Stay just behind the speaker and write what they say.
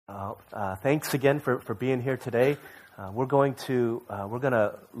Thanks again for being here today. We're going to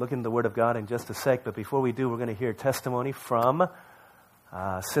look in the Word of God in just a sec, but before we do, we're going to hear testimony from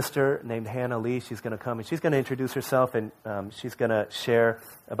a sister named Hannah Lee. She's going to come and she's going to introduce herself, and she's going to share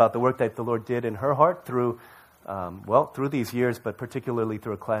about the work that the Lord did in her heart through these years, but particularly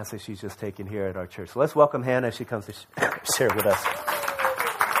through a class that she's just taken here at our church. So let's welcome Hannah as she comes to share with us.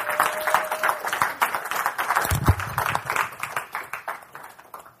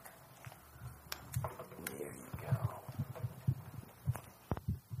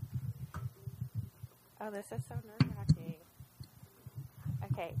 This is so nerve-wracking.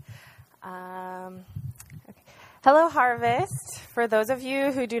 Okay. Hello, Harvest. For those of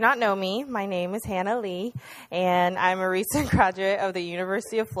you who do not know me, my name is Hannah Lee, and I'm a recent graduate of the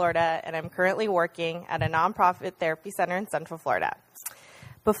University of Florida, and I'm currently working at a nonprofit therapy center in Central Florida.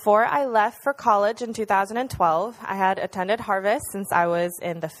 Before I left for college in 2012, I had attended Harvest since I was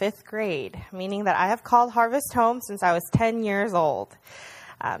in the 5th grade, meaning that I have called Harvest home since I was 10 years old.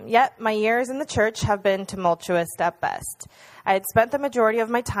 Yet my years in the church have been tumultuous at best. I had spent the majority of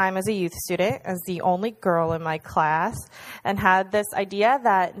my time as a youth student, as the only girl in my class, and had this idea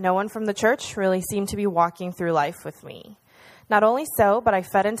that no one from the church really seemed to be walking through life with me. Not only so, but I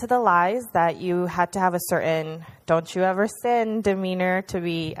fed into the lies that you had to have a certain don't you ever sin demeanor to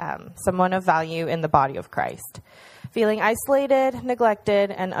be someone of value in the body of Christ. Feeling isolated, neglected,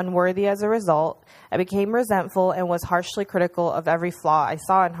 and unworthy as a result, I became resentful and was harshly critical of every flaw I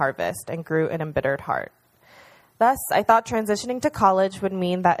saw in Harvest and grew an embittered heart. Thus, I thought transitioning to college would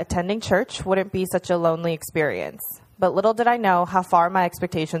mean that attending church wouldn't be such a lonely experience. But little did I know how far my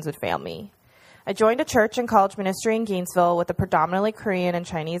expectations would fail me. I joined a church and college ministry in Gainesville with a predominantly Korean and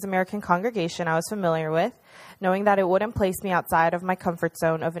Chinese American congregation I was familiar with, knowing that it wouldn't place me outside of my comfort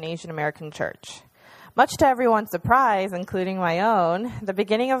zone of an Asian American church. Much to everyone's surprise, including my own, the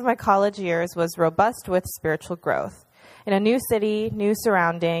beginning of my college years was robust with spiritual growth. In a new city, new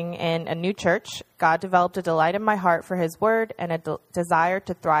surrounding, and a new church, God developed a delight in my heart for His Word and a desire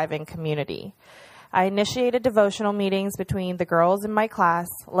to thrive in community. I initiated devotional meetings between the girls in my class,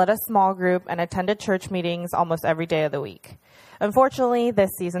 led a small group, and attended church meetings almost every day of the week. Unfortunately,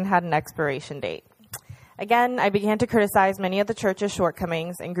 this season had an expiration date. Again, I began to criticize many of the church's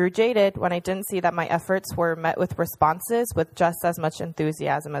shortcomings and grew jaded when I didn't see that my efforts were met with responses with just as much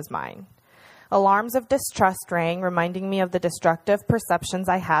enthusiasm as mine. Alarms of distrust rang, reminding me of the destructive perceptions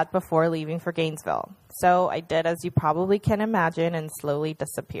I had before leaving for Gainesville. So I did as you probably can imagine and slowly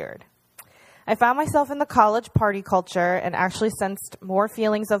disappeared. I found myself in the college party culture and actually sensed more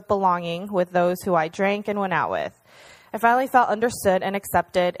feelings of belonging with those who I drank and went out with. I finally felt understood and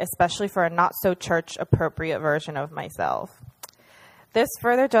accepted, especially for a not-so-church-appropriate version of myself. This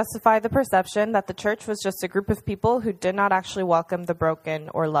further justified the perception that the church was just a group of people who did not actually welcome the broken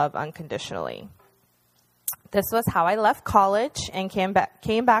or love unconditionally. This was how I left college and came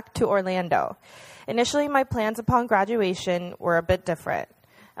back to Orlando. Initially, my plans upon graduation were a bit different.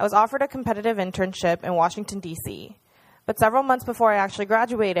 I was offered a competitive internship in Washington, D.C., but several months before I actually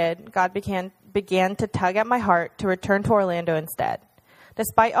graduated, God began to tug at my heart to return to Orlando instead.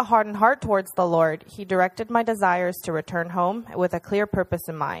 Despite a hardened heart towards the Lord, He directed my desires to return home with a clear purpose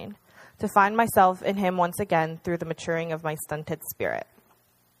in mind, to find myself in Him once again through the maturing of my stunted spirit.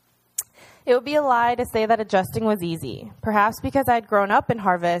 It would be a lie to say that adjusting was easy. Perhaps because I had grown up in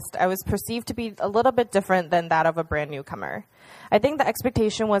Harvest, I was perceived to be a little bit different than that of a brand newcomer. I think the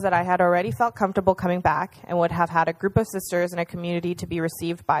expectation was that I had already felt comfortable coming back and would have had a group of sisters and a community to be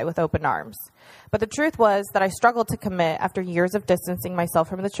received by with open arms. But the truth was that I struggled to commit after years of distancing myself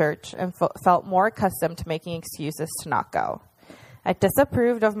from the church and felt more accustomed to making excuses to not go. I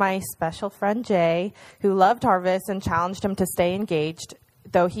disapproved of my special friend Jay, who loved Harvest and challenged him to stay engaged,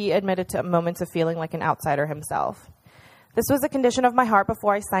 though he admitted to moments of feeling like an outsider himself. This was a condition of my heart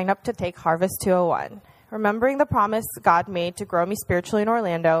before I signed up to take Harvest 201. Remembering the promise God made to grow me spiritually in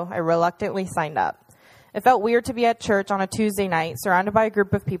Orlando, I reluctantly signed up. It felt weird to be at church on a Tuesday night, surrounded by a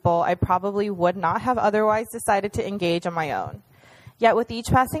group of people I probably would not have otherwise decided to engage on my own. Yet with each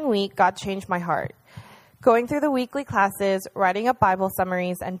passing week, God changed my heart. Going through the weekly classes, writing up Bible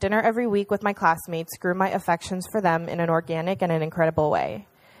summaries, and dinner every week with my classmates grew my affections for them in an organic and an incredible way.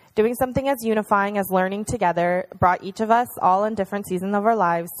 Doing something as unifying as learning together brought each of us, all in different seasons of our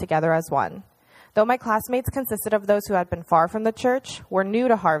lives, together as one. Though my classmates consisted of those who had been far from the church, were new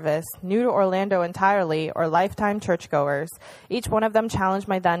to Harvest, new to Orlando entirely, or lifetime churchgoers, each one of them challenged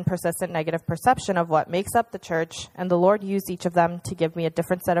my then persistent negative perception of what makes up the church, and the Lord used each of them to give me a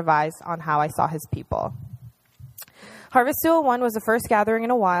different set of eyes on how I saw His people. Harvest 201 was the first gathering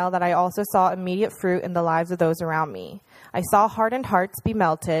in a while that I also saw immediate fruit in the lives of those around me. I saw hardened hearts be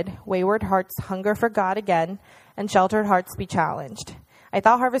melted, wayward hearts hunger for God again, and sheltered hearts be challenged. I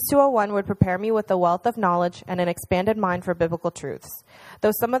thought Harvest 201 would prepare me with a wealth of knowledge and an expanded mind for biblical truths.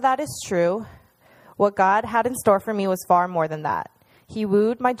 Though some of that is true, what God had in store for me was far more than that. He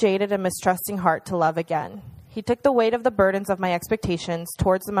wooed my jaded and mistrusting heart to love again. He took the weight of the burdens of my expectations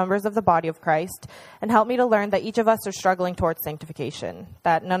towards the members of the body of Christ and helped me to learn that each of us are struggling towards sanctification,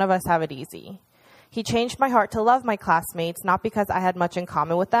 that none of us have it easy. He changed my heart to love my classmates, not because I had much in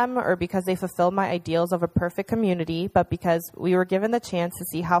common with them or because they fulfilled my ideals of a perfect community, but because we were given the chance to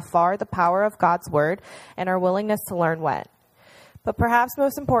see how far the power of God's word and our willingness to learn went. But perhaps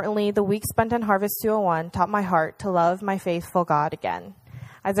most importantly, the week spent in Harvest 201 taught my heart to love my faithful God again.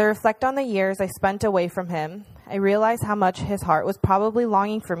 As I reflect on the years I spent away from him, I realize how much his heart was probably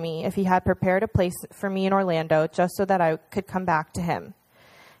longing for me if he had prepared a place for me in Orlando just so that I could come back to him.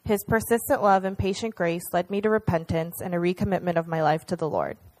 His persistent love and patient grace led me to repentance and a recommitment of my life to the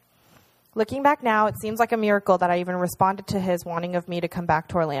Lord. Looking back now, it seems like a miracle that I even responded to his wanting of me to come back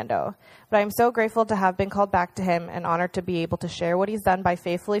to Orlando. But I am so grateful to have been called back to him and honored to be able to share what he's done by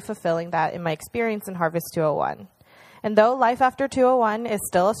faithfully fulfilling that in my experience in Harvest 201. And though life after 201 is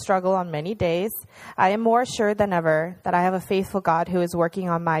still a struggle on many days, I am more assured than ever that I have a faithful God who is working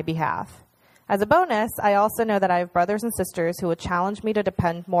on my behalf. As a bonus, I also know that I have brothers and sisters who would challenge me to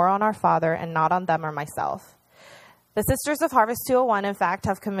depend more on our Father and not on them or myself. The Sisters of Harvest 201, in fact,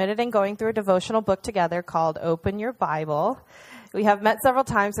 have committed in going through a devotional book together called Open Your Bible. We have met several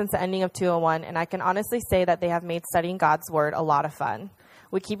times since the ending of 201, and I can honestly say that they have made studying God's Word a lot of fun.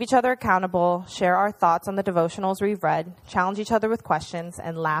 We keep each other accountable, share our thoughts on the devotionals we've read, challenge each other with questions,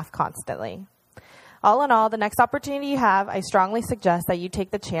 and laugh constantly. All in all, the next opportunity you have, I strongly suggest that you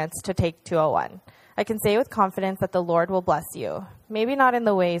take the chance to take 201. I can say with confidence that the Lord will bless you. Maybe not in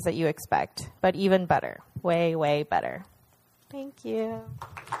the ways that you expect, but even better. Way, way better. Thank you.